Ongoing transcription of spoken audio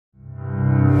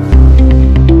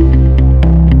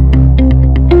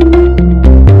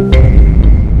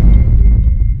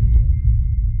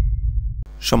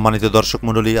সম্মানিত দর্শক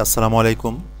মণ্ডলী, আসসালামু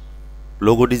আলাইকুম।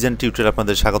 লোগো ডিজাইন টিউটোরিয়ালে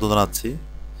আপনাদের স্বাগত জানাচ্ছি।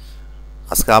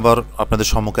 আজকে আবার আপনাদের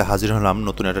সম্মুখে হাজির হলাম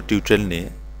নতুন একটা টিউটোরিয়াল নিয়ে।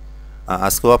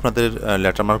 আজকেও আপনাদের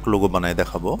লেটারমার্ক লোগো বানায়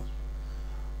দেখাবো।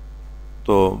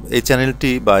 তো এই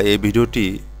চ্যানেলটি বা এই ভিডিওটি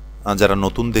যারা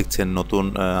নতুন দেখছেন, নতুন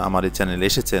আমার এই চ্যানেলে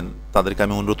এসেছেন, তাদেরকে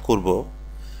আমি অনুরোধ করব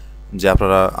যে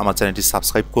আপনারা আমার চ্যানেলটি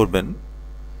সাবস্ক্রাইব করবেন।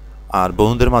 আর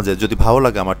বন্ধুদের মাঝে যদি ভালো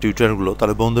লাগে আমার টিউটোরিয়ালগুলো,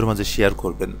 তাহলে বন্ধুদের মাঝে শেয়ার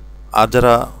করবেন। আর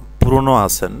যারা পুরনো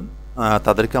আছেন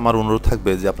তাদেরকে আমার অনুরোধ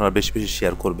থাকবে যে আপনারা বেশি বেশি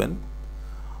শেয়ার করবেন।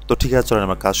 তো ঠিক আছে, চলেন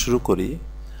আমরা কাজ শুরু করি।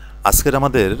 আজকের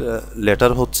আমাদের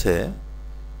লেটার হচ্ছে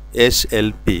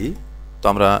SLP। তো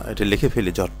আমরা এটা লিখে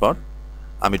ফেলি ঝটপট।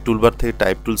 আমি টুলবার থেকে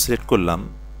টাইপ টুল সিলেক্ট করলাম,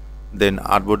 দেন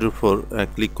আর্টবোর্ডের উপর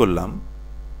ক্লিক করলাম।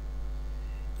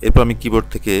 এরপর আমি কিবোর্ড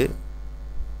থেকে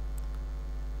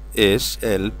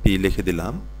SLP লিখে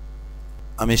দিলাম।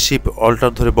 আমি শিপ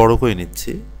অল্টার ধরে বড় করে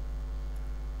নিচ্ছি।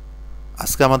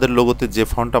 আজকে আমাদের লোগোতে যে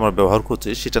ফন্ট আমরা ব্যবহার করছি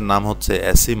সেটার নাম হচ্ছে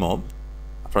অ্যাসিমোভ।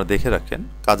 আপনারা দেখে রাখেন,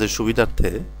 কাজের সুবিধার্থে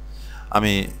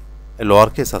আমি লোয়ার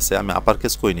কেস আছে, আমি আপার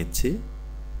কেস করে নিচ্ছি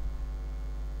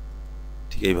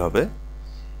ঠিক এইভাবে।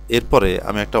 এরপরে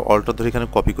আমি একটা অল্টার ধরে এখানে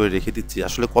কপি করে রেখে দিচ্ছি।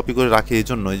 আসলে কপি করে রাখি এই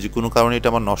জন্যই যে কোনো কারণে এটা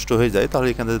আমার নষ্ট হয়ে যায়, তাহলে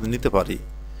এখান থেকে নিতে পারি।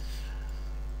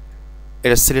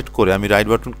 এটা সিলেক্ট করে আমি রাইট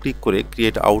বাটন ক্লিক করে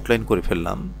ক্রিয়েট আউটলাইন করে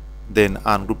ফেললাম, দেন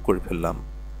আনগ্রুপ করে ফেললাম।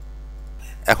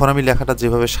 এখন আমি লেখাটা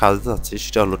যেভাবে সাজাতে চাচ্ছি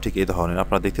সেটা হলো ঠিক এই ধরনের,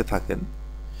 আপনারা দেখতে থাকেন।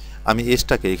 আমি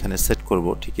এসটাকে এখানে সেট করব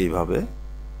ঠিক এইভাবে।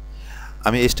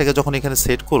 আমি এসটাকে যখন এখানে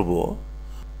সেট করব,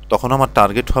 তখন আমার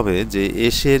টার্গেট হবে যে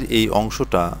এসের এই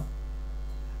অংশটা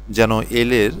যেন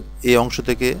এলের এই অংশ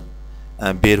থেকে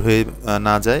বের হয়ে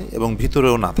না যায় এবং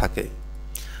ভিতরেও না থাকে।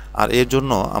 আর এর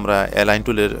জন্য আমরা অ্যালাইন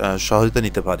টুলের সহায়তা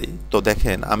নিতে পারি। তো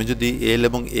দেখেন, আমি যদি এল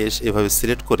এবং এস এভাবে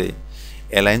সিলেক্ট করে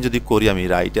অ্যালাইন যদি করি, আমি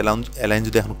রাইট অ্যালাইন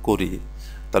যদি এখন করি,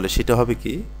 তাহলে সেটা হবে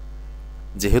কি,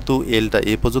 যেহেতু এলটা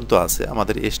এ পর্যন্ত আছে,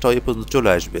 আমাদের এসটাও এ পর্যন্ত চলে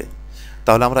আসবে।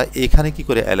 তাহলে আমরা এখানে কি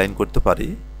করে অ্যালাইন করতে পারি,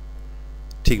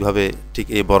 ঠিকভাবে ঠিক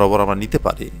এই বরাবর আমরা নিতে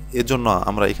পারি। এর জন্য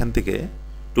আমরা এখান থেকে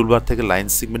টুলবার থেকে লাইন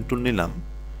সেগমেন্ট টুল নিলাম।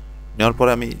 নেওয়ার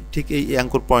পরে আমি ঠিক এই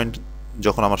অ্যাঙ্কর পয়েন্ট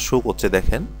যখন আমার শো করছে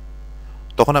দেখেন,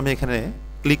 তখন আমি এখানে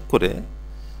ক্লিক করে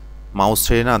মাউস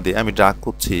ছেড়ে না দিয়ে আমি ড্রাগ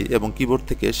করছি এবং কিবোর্ড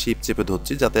থেকে শিফট চেপে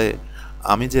ধরছি, যাতে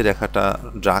আমি যে রেখাটা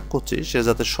ড্রাগ করছি সে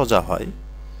যাতে সোজা হয়।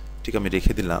 ঠিক আমি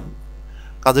রেখে দিলাম।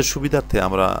 কাজের সুবিধার্থে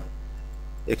আমরা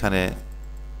এখানে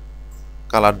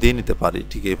কালার দিয়ে নিতে পারি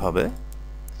ঠিক এইভাবে।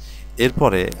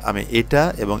 এরপরে আমি এটা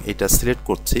এবং এটা সিলেক্ট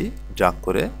করছি, ড্রাগ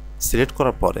করে সিলেক্ট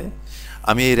করার পরে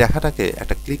আমি এই রেখাটাকে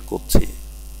একটা ক্লিক করছি।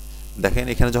 দেখেন,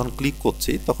 এখানে যখন ক্লিক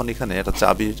করছি তখন এখানে একটা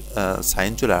চাবির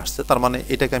সাইন চলে আসছে, তার মানে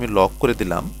এটাকে আমি লক করে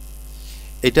দিলাম।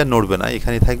 এটা নড়বে না,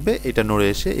 এখানে থাকবে। এটা নড়ে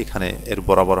এসে এখানে এর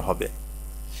বরাবর হবে।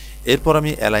 এরপর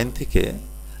আমি অ্যালাইন থেকে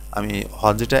আমি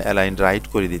হরিজন্টাল অ্যালাইন রাইট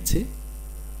করে দিচ্ছি।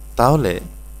 তাহলে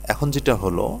এখন যেটা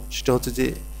হলো সেটা হচ্ছে যে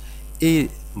এই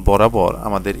বরাবর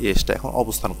আমাদের এসটা এখন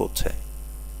অবস্থান করছে।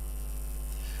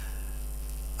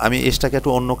 আমি এসটাকে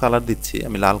একটু অন্য কালার দিচ্ছি,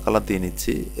 আমি লাল কালার দিয়ে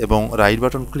নিচ্ছি এবং রাইট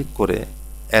বাটন ক্লিক করে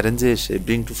অ্যারেঞ্জে এসে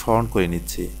ব্রিং টু ফ্রন্ট করে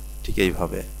নিচ্ছি ঠিক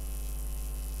এইভাবে।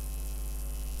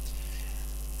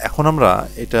 এখন আমরা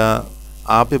এটা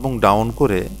আপ এবং ডাউন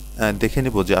করে দেখে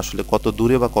নেব যে আসলে কত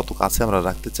দূরে বা কত কাছে আমরা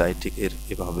রাখতে চাই ঠিক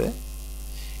এভাবে।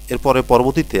 এরপরে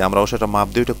পরবর্তীতে আমরা সেটা মাপ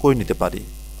দিয়ে এটা করে নিতে পারি।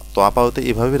 তো আপাতত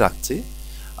এভাবে রাখছি,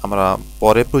 আমরা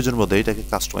পরে প্রয়োজন বোধে এটাকে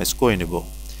কাস্টমাইজ করে নেব।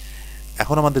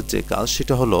 এখন আমাদের যে কাজ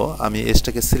সেটা হলো, আমি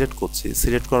এসটাকে সিলেক্ট করছি।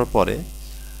 সিলেক্ট করার পরে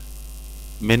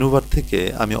মেনু বার থেকে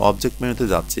আমি অবজেক্ট মেনুতে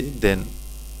যাচ্ছি, দেন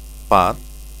পাথ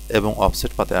এবং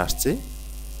অফসেট পাথে আসছি।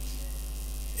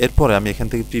 এরপরে আমি এখান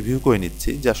থেকে প্রিভিউ করে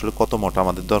নিচ্ছি যে আসলে কত মোটা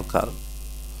আমাদের দরকার।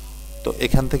 তো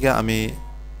এখান থেকে আমি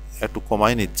একটু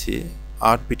কমাই নিচ্ছি,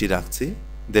 8 পিটি রাখছি,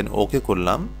 দেন ওকে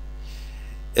করলাম।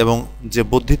 এবং যে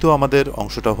বর্ধিত আমাদের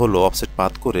অংশটা হলো অফসেট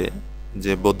পাথ করে,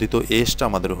 যে বর্ধিত এসটা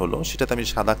আমাদের হলো, সেটাতে আমি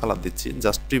সাদা কালার দিচ্ছি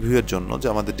জাস্ট প্রিভিউয়ের জন্য যে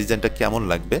আমাদের ডিজাইনটা কেমন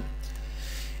লাগবে।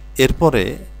 এরপরে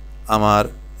আমার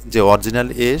যে অরিজিনাল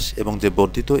এস এবং যে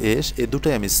বর্ধিত এস, এই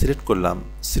দুটোই আমি সিলেক্ট করলাম।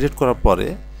 সিলেক্ট করার পরে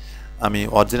আমি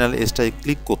অরিজিনাল এসটাই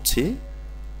ক্লিক করছি।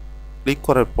 ক্লিক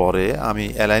করার পরে আমি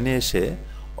অ্যালাইনে এসে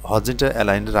হরিজন্টাল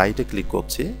অ্যালাইন রাইটে ক্লিক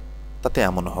করছি, তাতে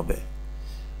এমন হবে।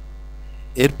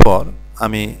 এরপর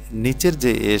আমি নিচের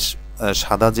যে এস,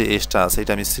 সাদা যে এসটা আছে,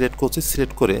 এটা আমি সিলেক্ট করছি।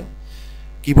 সিলেক্ট করে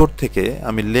কিবোর্ড থেকে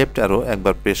আমি লেফট অ্যারো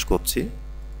একবার প্রেস করছি,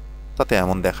 তাতে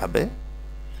এমন দেখাবে।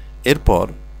 এরপর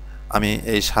আমি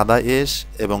এই সাদা এস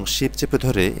এবং শিফট চেপে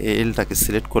ধরে এই এলটাকে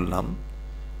সিলেক্ট করলাম,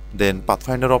 দেন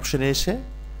পাথফাইন্ডার অপশনে এসে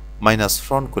মাইনাস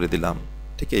ফ্রন্ট করে দিলাম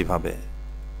ঠিক এইভাবে।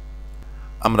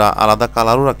 আমরা আলাদা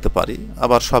কালারও রাখতে পারি,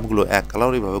 আবার সবগুলো এক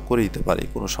কালার এইভাবে করে দিতে পারি,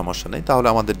 কোনো সমস্যা নেই। তাহলে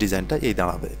আমাদের ডিজাইনটা এই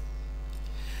দাঁড়াবে।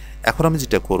 এখন আমি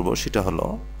যেটা করব সেটা হলো,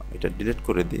 এটা ডিলিট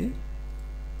করে দিই।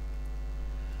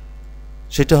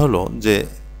 সেটা হলো যে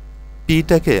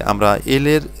পিটাকে আমরা এল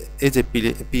এর এই যে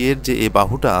পি এর যে এই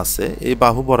বাহুটা আছে এই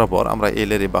বাহু বরাবর আমরা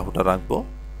এল এর এই বাহুটা রাখবো।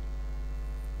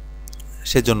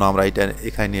 সেজন্য আমরা এটা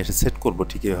এখানে নিয়ে এসে সেট করব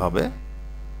ঠিক এইভাবে।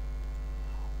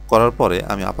 করার পরে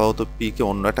আমি আপাতত পিকে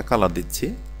অন্য একটা কালার দিচ্ছি।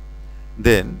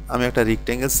 দেন আমি একটা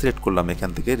রেক্ট্যাঙ্গেল সিলেক্ট করলাম, এখান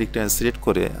থেকে রেক্ট্যাঙ্গেল সিলেক্ট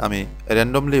করে আমি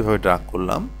র্যান্ডমলি এভাবে ড্র্যাগ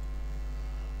করলাম।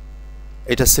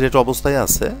 এটা সিলেক্ট অবস্থায়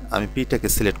আছে, আমি পিটাকে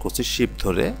সিলেক্ট করছি শিফট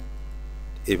ধরে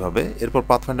এইভাবে। এরপর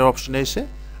পাথফাইন্ডার অপশনে এসে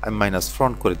আমি মাইনাস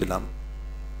ফ্রন্ট করে দিলাম।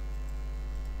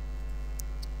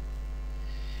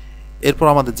 এরপর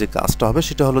আমাদের যে কাজটা হবে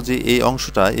সেটা হলো যে এই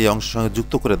অংশটা এই অংশের সঙ্গে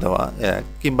যুক্ত করে দেওয়া,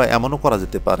 কিংবা এমনও করা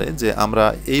যেতে পারে যে আমরা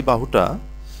এই বাহুটা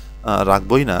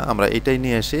রাখবই না, আমরা এটাই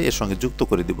নিয়ে এসে এর সঙ্গে যুক্ত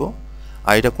করে দিব।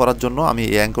 আর এটা করার জন্য আমি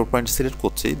এই অ্যাঙ্কর পয়েন্ট সিলেক্ট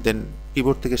করছি, দেন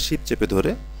কিবোর্ড থেকে শিফট চেপে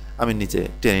ধরে আমি নিচে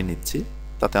টেনে নিচ্ছি,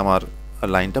 তাতে আমার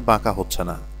লাইনটা বাঁকা হচ্ছে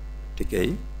না। ঠিক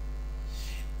এই।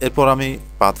 এরপর আমি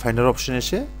পাথফাইন্ডার অপশনে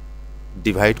এসে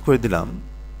ডিভাইড করে দিলাম।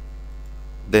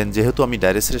 দেন যেহেতু আমি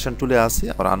ডাইরেক্ট সিলেকশন টুলে আছি,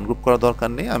 আমার আনগ্রুপ করার দরকার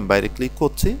নেই, আমি বাইরে ক্লিক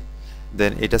করছি,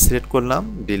 দেন এটা সিলেক্ট করলাম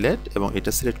ডিলিট, এবং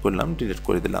এটা সিলেক্ট করলাম ডিলিট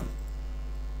করে দিলাম।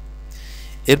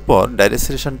 এরপর ডাইরেক্ট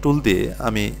সিলেকশন টুল দিয়ে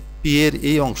আমি পি এর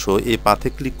এই অংশ এই পাথে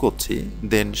ক্লিক করছি,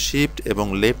 দেন শিফট এবং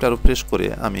লেফট আরো প্রেস করে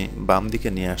আমি বাম দিকে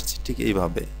নিয়ে আসছি ঠিক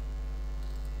এইভাবে।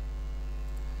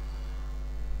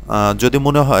 যদি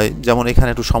মনে হয় যেমন এখানে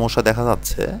একটু সমস্যা দেখা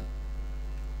যাচ্ছে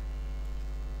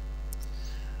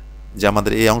যে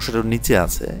আমাদের এই অংশটা নিচে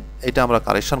আছে, এটা আমরা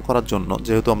কারেকশন করার জন্য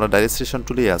যেহেতু আমরা ডাইরেক্ট সিলেকশন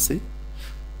টুলেই আছি,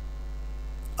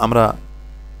 আমরা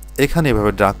এখানে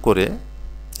এভাবে ড্র্যাগ করে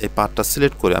এই পার্টটা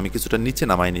সিলেক্ট করে আমি কিছুটা নিচে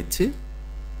নামাই নিচ্ছি,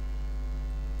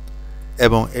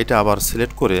 এবং এটা আবার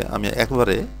সিলেক্ট করে আমি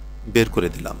একবারে বের করে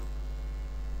দিলাম।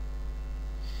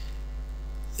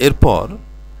 এরপর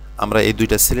আমরা এই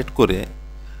দুইটা সিলেক্ট করে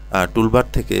টুলবার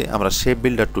থেকে আমরা শেপ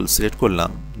বিল্ডার টুল সিলেক্ট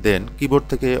করলাম, দেন কিবোর্ড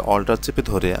থেকে অল্টার চেপে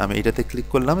ধরে আমি এটাতে ক্লিক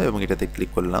করলাম এবং এটাতে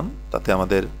ক্লিক করলাম, তাতে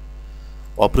আমাদের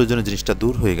অপ্রয়োজনীয় জিনিসটা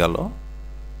দূর হয়ে গেল।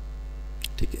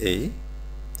 ঠিক এই।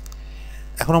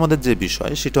 এখন আমাদের যে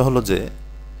বিষয় সেটা হলো যে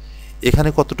এখানে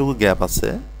কতটুকু গ্যাপ আছে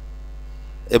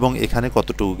এবং এখানে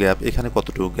কতটুকু গ্যাপ, এখানে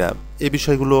কতটুকু গ্যাপ, এই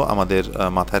বিষয়গুলো আমাদের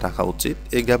মাথায় রাখা উচিত।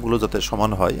 এই গ্যাপগুলো যাতে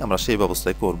সমান হয় আমরা সেই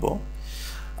ব্যবস্থায় করব।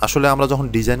 আসলে আমরা যখন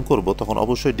ডিজাইন করব তখন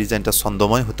অবশ্যই ডিজাইনটা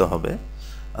ছন্দময় হতে হবে,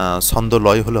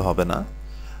 ছন্দলয় হলে হবে না।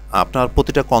 আপনার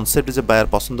প্রতিটা কনসেপ্ট যে বায়ার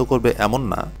পছন্দ করবে এমন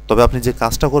না, তবে আপনি যে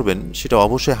কাজটা করবেন সেটা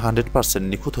অবশ্যই 100%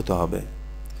 নিখুঁত হতে হবে।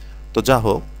 তো যা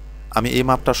হোক, আমি এই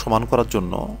মাপটা সমান করার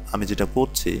জন্য আমি যেটা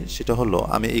করছি সেটা হলো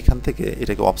আমি এখান থেকে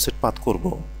এটাকে অফসেট পাথ করব,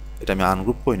 এটা আমি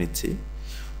আনগ্রুপ করে নিচ্ছি।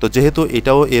 তো যেহেতু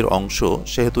এটাও এর অংশ,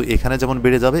 সেহেতু এখানে যেমন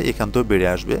বেড়ে যাবে এখানতেও বেড়ে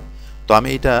আসবে। তো আমি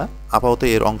এটা আপাতত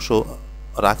এর অংশ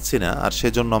রাখছি না, আর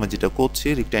সেজন্য আমি যেটা করছি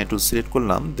রেক্ট্যাঙ্গেল টুল সিলেক্ট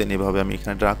করলাম, দেন এভাবে আমি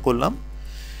এখানে ড্র্যাগ করলাম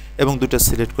এবং দুটো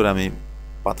সিলেক্ট করে আমি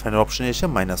পাথফাইন্ডার অপশনে এসে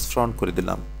মাইনাস ফ্রন্ট করে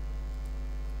দিলাম।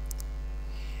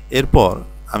 এরপর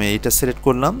আমি এইটা সিলেক্ট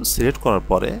করলাম, সিলেক্ট করার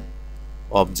পরে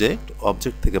অবজেক্ট,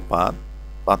 অবজেক্ট থেকে পাথ,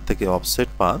 পাথ থেকে অফসেট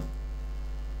পাথ,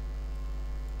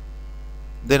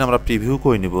 দেন আমরা প্রিভিউ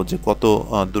করে নিব যে কত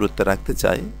দূরত্বে রাখতে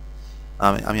চাই।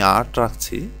 আমি 8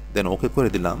 রাখছি, দেন ওকে করে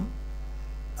দিলাম।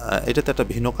 এটাতে একটা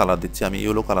ভিন্ন কালার দিচ্ছি, আমি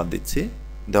ইয়েলো কালার দিচ্ছি।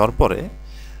 দেওয়ার পরে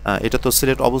এটা তো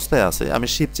সিলেক্ট অবস্থায় আছে, আমি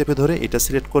শিফট চেপে ধরে এটা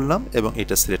সিলেক্ট করলাম এবং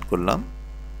এটা সিলেক্ট করলাম,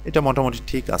 এটা মোটামুটি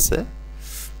ঠিক আছে।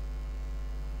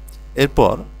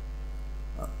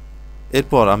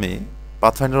 এরপর আমি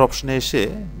পাথফাইন্ডার অপশনে এসে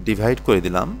ডিভাইড করে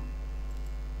দিলাম।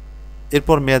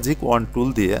 এরপর ম্যাজিক ওয়ান টুল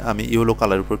দিয়ে আমি ইয়েলো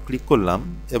কালারের উপর ক্লিক করলাম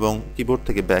এবং কিবোর্ড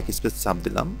থেকে ব্যাক স্পেস চাপ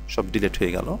দিলাম, সব ডিলিট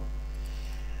হয়ে গেল।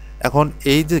 এখন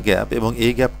এই যে গ্যাপ এবং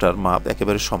এই গ্যাপটার মাপ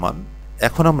একেবারে সমান।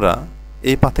 এখন আমরা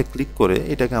এই পাথে ক্লিক করে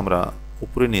এটাকে আমরা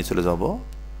উপরে নিয়ে চলে যাব,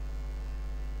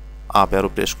 আপ অ্যারো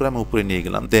প্রেস করে আমি উপরে নিয়ে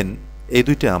গেলাম, দেন এই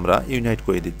দুইটা আমরা ইউনাইট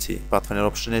করে দিচ্ছি। পাথফাইন্ডার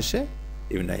অপশনে এসে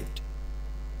ইউনাইট,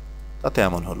 তাতে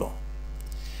এমন হলো।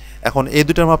 এখন এই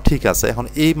দুটার মাপ ঠিক আছে, এখন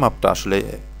এই মাপটা আসলে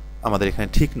আমাদের এখানে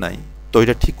ঠিক নাই। তো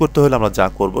এটা ঠিক করতে হলে আমরা যা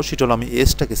করব সেটা হলো আমি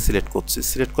এসটাকে সিলেক্ট করছি,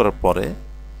 সিলেক্ট করার পরে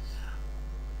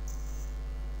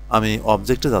আমি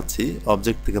অবজেক্টে যাচ্ছি,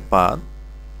 অবজেক্ট থেকে পাথ,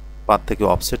 পাথ থেকে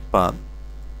অফসেট পাথ।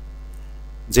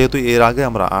 যেহেতু এর আগে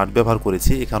আমরা 8 ব্যবহার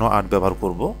করেছি, এখানেও 8 ব্যবহার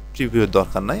করব, প্রিভিউয়ের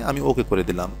দরকার নাই, আমি ওকে করে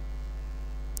দিলাম।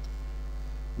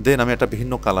 দেন আমি একটা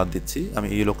ভিন্ন কালার দিচ্ছি, আমি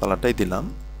ইয়েলো কালারটাই দিলাম।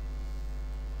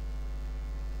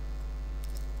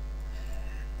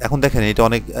 এখন দেখেন এটা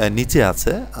অনেক নিচে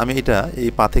আছে, আমি এটা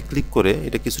এই পাথে ক্লিক করে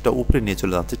এটা কিছুটা উপরে নিয়ে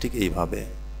চলে যাচ্ছে ঠিক এইভাবে।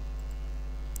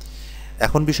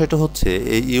 এখন বিষয়টা হচ্ছে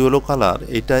এই ইয়েলো কালার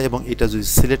এটা এবং এটা যদি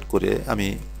সিলেক্ট করে আমি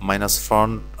মাইনাস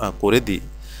ফ্রন্ট করে দিই,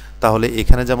 তাহলে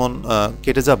এখানে যেমন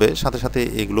কেটে যাবে সাথে সাথে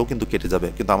এগুলোও কিন্তু কেটে যাবে,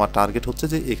 কিন্তু আমার টার্গেট হচ্ছে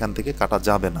যে এখান থেকে কাটা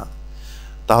যাবে না।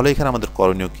 তাহলে এখানে আমাদের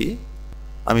করণীয় কি?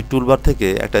 আমি টুলবার থেকে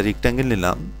একটা রেক্ট্যাঙ্গেল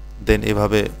নিলাম, দেন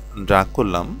এভাবে ড্র্যাগ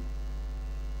করলাম,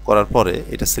 করার পরে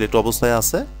এটা সিলেক্ট অবস্থায়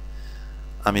আছে,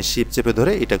 আমি শিফট চেপে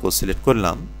ধরে এটাকেও সিলেক্ট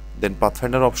করলাম, দেন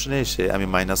পাথফাইন্ডার অপশনে এসে আমি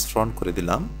মাইনাস ফ্রন্ট করে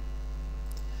দিলাম।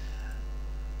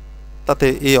 তাতে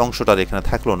এই অংশটা আর এখানে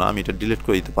থাকলো না, আমি এটা ডিলিট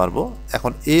করে দিতে পারবো।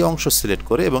 এখন এই অংশ সিলেক্ট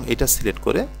করে এবং এটা সিলেক্ট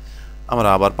করে আমরা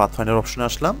আবার পাথফাইন্ডার অপশনে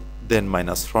আসলাম, দেন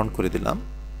মাইনাস ফ্রন্ট করে দিলাম।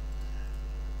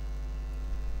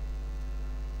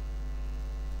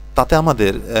 তাতে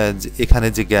আমাদের এখানে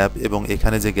যে গ্যাপ এবং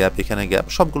এখানে যে গ্যাপ, এখানে গ্যাপ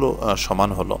সবগুলো সমান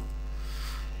হলো।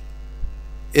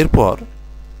 এরপর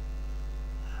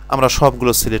আমরা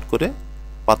সবগুলো সিলেক্ট করে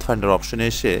পাথফাইন্ডার অপশনে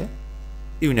এসে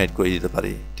ইউনাইট করে দিতে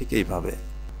পারি ঠিক এইভাবে।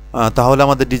 তাহলে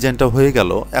আমাদের ডিজাইনটা হয়ে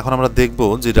গেল। এখন আমরা দেখব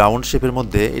যে রাউন্ড শেপের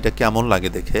মধ্যে এটা কেমন লাগে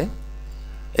দেখে।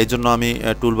 এই জন্য আমি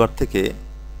টুলবার থেকে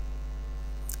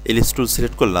এলিপস টুল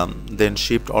সিলেক্ট করলাম, দেন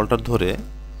শিফট অল্টার ধরে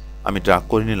আমি ড্র্যাগ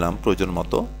করে নিলাম প্রয়োজন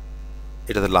মতো।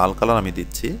 এটাতে লাল কালার আমি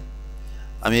দিচ্ছি।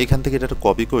 আমি এখান থেকে এটা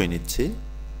কপি করে নিচ্ছি,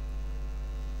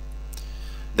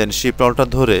 দেন শিফট অল্টার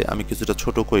ধরে আমি কিছুটা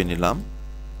ছোট করে নিলাম।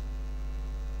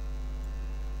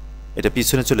 এটা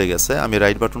পিছনে চলে গেছে, আমি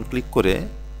রাইট বাটন ক্লিক করে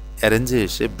অ্যারেঞ্জে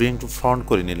এসে ব্রিং টু ফ্রন্ট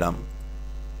করে নিলাম।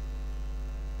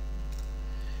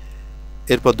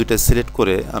 এরপর দুইটা সিলেক্ট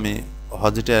করে আমি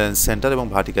হরিজন্টাল অ্যারেঞ্জ সেন্টার এবং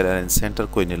ভার্টিক্যাল অ্যারেঞ্জ সেন্টার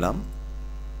করে নিলাম।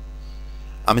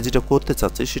 আমি যেটা করতে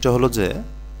চাচ্ছি সেটা হলো যে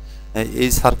এই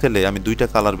সার্কেলে আমি দুইটা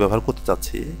কালার ব্যবহার করতে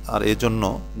চাচ্ছি, আর এর জন্য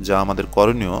যা আমাদের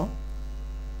করণীয়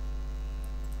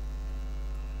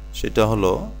সেটা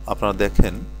হলো, আপনারা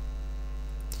দেখেন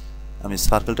আমি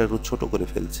সার্কেলটা একটু ছোট করে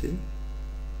ফেলছি।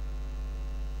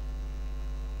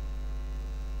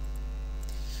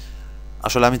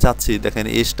 আসলে আমি চাচ্ছি, দেখেন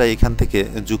এসটা এখান থেকে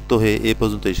যুক্ত হয়ে এ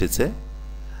পর্যন্ত এসেছে।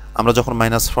 আমরা যখন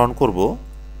মাইনাস ফ্রন্ট করব,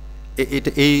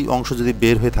 এটা এই অংশ যদি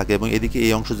বের হয়ে থাকে এবং এদিকে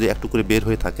এই অংশ যদি একটু করে বের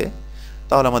হয়ে থাকে,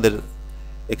 তাহলে আমাদের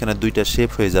এখানে দুইটা শেপ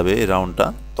হয়ে যাবে এই রাউন্ডটা।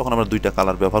 তখন আমরা দুইটা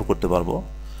কালার ব্যবহার করতে পারবো।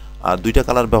 আর দুইটা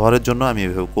কালার ব্যবহারের জন্য আমি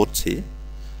এভাবে করছি,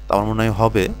 তা আমার মনে হয়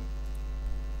হবে।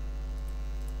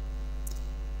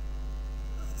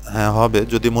 হ্যাঁ হবে,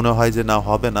 যদি মনে হয় যে না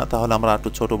হবে না, তাহলে আমরা একটু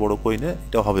ছোট বড় করে নিয়ে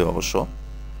এটা হবে অবশ্য।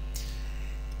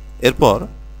 এরপর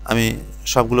আমি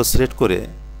সবগুলো সিলেক্ট করে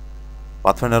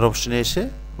পাথফাইন্ডার অপশনে এসে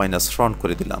মাইনাস ফ্রন্ট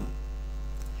করে দিলাম।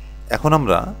 এখন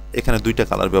আমরা এখানে দুইটা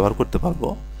কালার ব্যবহার করতে পারবো।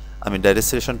 আমি ডাইরেক্ট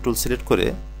সিলেকশন টুল সিলেক্ট করে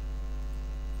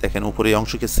দেখেন উপরে এই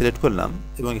অংশকে সিলেক্ট করলাম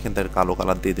এবং এখান থেকে কালো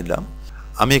কালার দিয়ে দিলাম।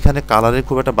 আমি এখানে কালারের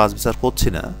খুব একটা বাছ বিচার করছি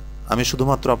না, আমি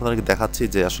শুধুমাত্র আপনাদেরকে দেখাচ্ছি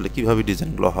যে আসলে কিভাবে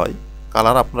ডিজাইনগুলো হয়।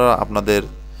 কালার আপনারা আপনাদের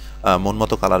মন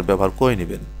মতো কালার ব্যবহার করে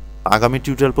নেবেন। আগামী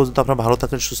টিউটোরিয়াল পর্যন্ত আপনারা ভালো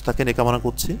থাকেন, সুস্থ থাকেন, এই কামনা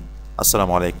করছি।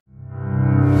 আসসালামু আলাইকুম।